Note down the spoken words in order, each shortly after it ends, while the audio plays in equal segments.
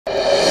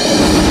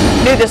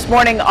New this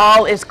morning,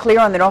 all is clear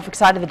on the Norfolk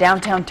side of the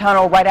downtown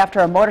tunnel right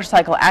after a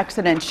motorcycle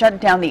accident shut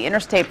down the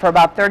interstate for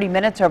about 30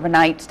 minutes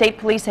overnight. State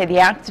police say the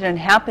accident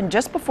happened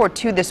just before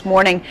 2 this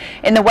morning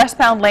in the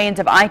westbound lanes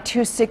of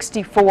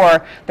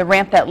I-264, the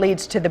ramp that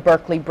leads to the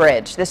Berkeley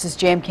Bridge. This is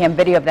jam cam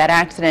video of that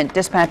accident.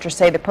 Dispatchers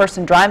say the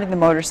person driving the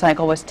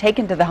motorcycle was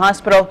taken to the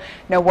hospital.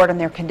 No word on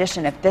their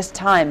condition at this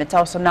time. It's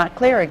also not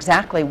clear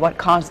exactly what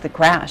caused the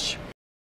crash.